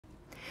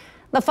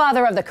The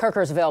father of the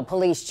Kirkersville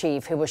Police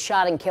Chief, who was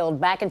shot and killed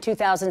back in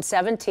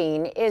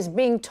 2017, is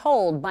being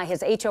told by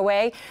his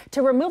HOA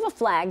to remove a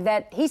flag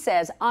that he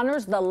says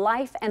honors the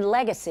life and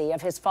legacy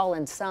of his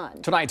fallen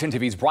son. Tonight, 10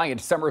 TV's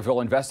Bryant Somerville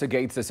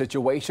investigates the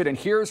situation and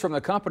hears from the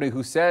company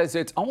who says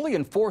it's only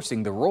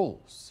enforcing the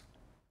rules.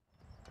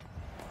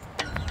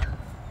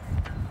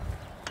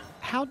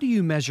 How do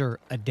you measure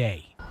a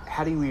day?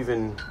 How do you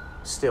even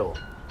still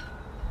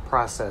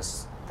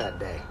process that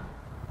day?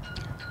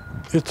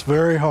 It's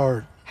very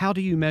hard. How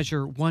do you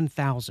measure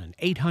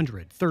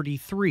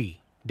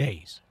 1,833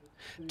 days?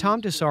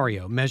 Tom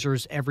Disario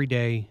measures every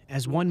day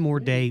as one more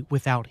day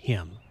without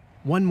him,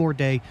 one more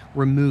day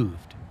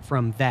removed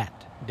from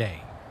that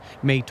day.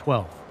 May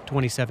 12,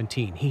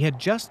 2017, he had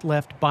just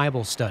left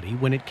Bible study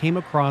when it came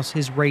across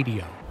his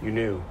radio. You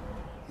knew?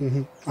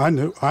 I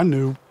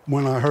knew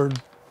when I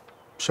heard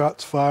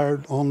shots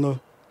fired on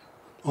the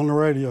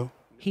radio.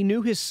 He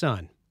knew his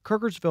son,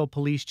 Kirkersville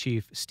Police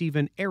Chief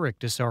Stephen Eric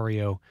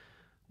Disario,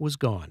 was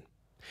gone.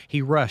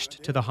 He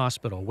rushed to the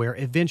hospital where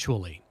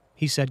eventually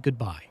he said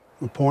goodbye.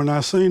 The point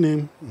I seen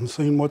him and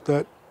seen what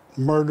that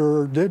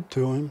murderer did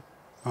to him,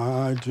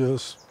 I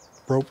just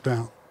broke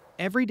down.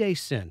 Every day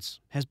since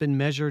has been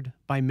measured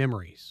by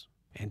memories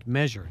and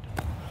measured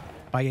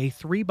by a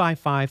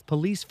 3x5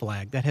 police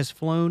flag that has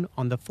flown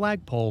on the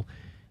flagpole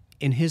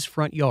in his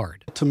front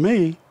yard. To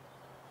me,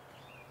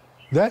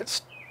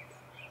 that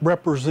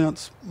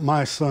represents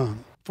my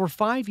son. For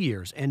 5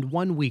 years and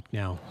 1 week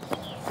now,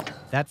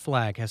 that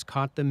flag has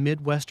caught the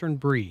Midwestern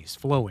breeze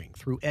flowing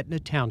through Etna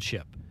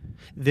Township.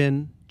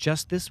 Then,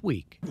 just this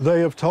week, they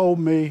have told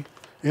me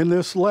in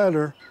this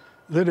letter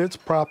that it's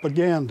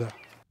propaganda.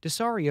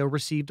 Disario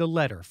received a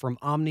letter from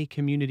Omni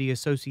Community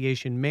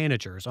Association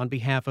managers on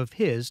behalf of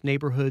his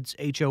neighborhood's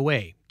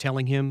HOA,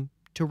 telling him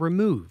to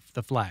remove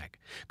the flag,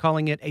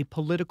 calling it a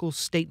political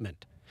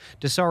statement.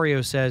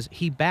 Disario says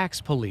he backs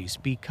police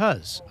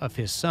because of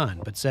his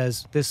son, but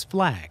says this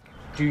flag.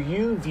 Do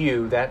you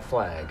view that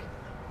flag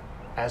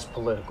as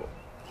political?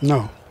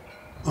 No,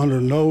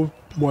 under no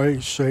way,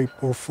 shape,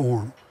 or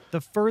form. The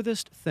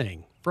furthest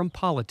thing from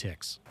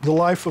politics. The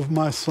life of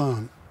my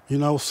son,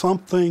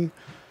 something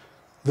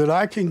that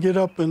I can get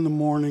up in the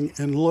morning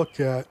and look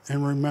at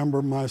and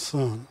remember my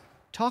son.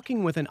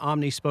 Talking with an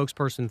Omni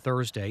spokesperson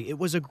Thursday, it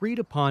was agreed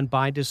upon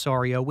by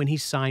Disario when he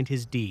signed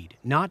his deed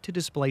not to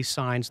display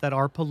signs that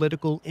are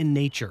political in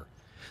nature.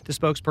 The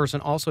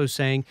spokesperson also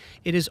saying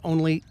it is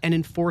only an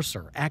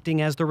enforcer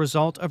acting as the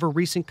result of a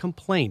recent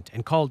complaint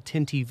and called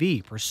 10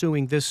 TV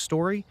pursuing this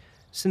story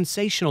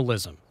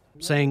sensationalism,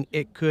 saying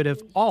it could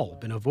have all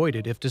been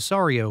avoided if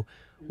Disario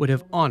would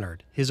have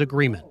honored his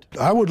agreement.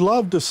 I would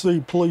love to see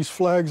police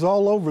flags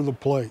all over the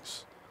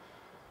place,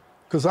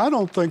 because I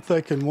don't think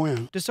they can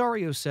win.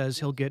 Disario says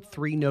he'll get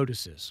 3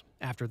 notices.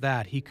 After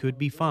that, he could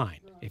be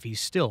fined. If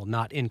he's still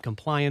not in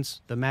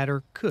compliance, the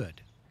matter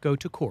could go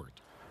to court.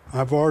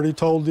 I've already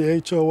told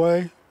the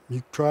HOA,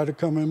 you try to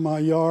come in my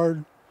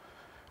yard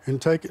and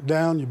take it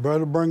down, you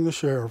better bring the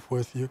sheriff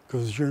with you,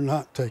 because you're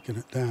not taking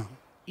it down.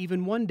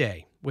 Even one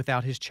day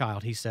without his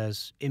child, he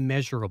says,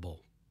 immeasurable.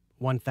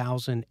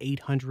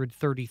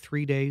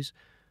 1,833 days,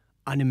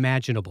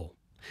 unimaginable.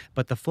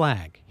 But the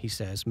flag, he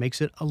says, makes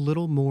it a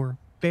little more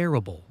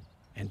bearable,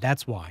 and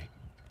that's why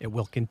it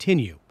will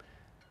continue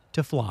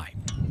to fly.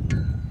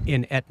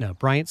 In Etna,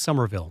 Bryant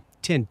Somerville,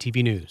 10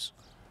 TV News.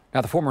 Now,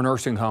 the former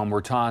nursing home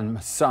where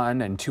Tom's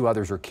son and 2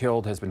 others are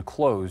killed has been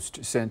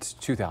closed since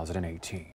 2018.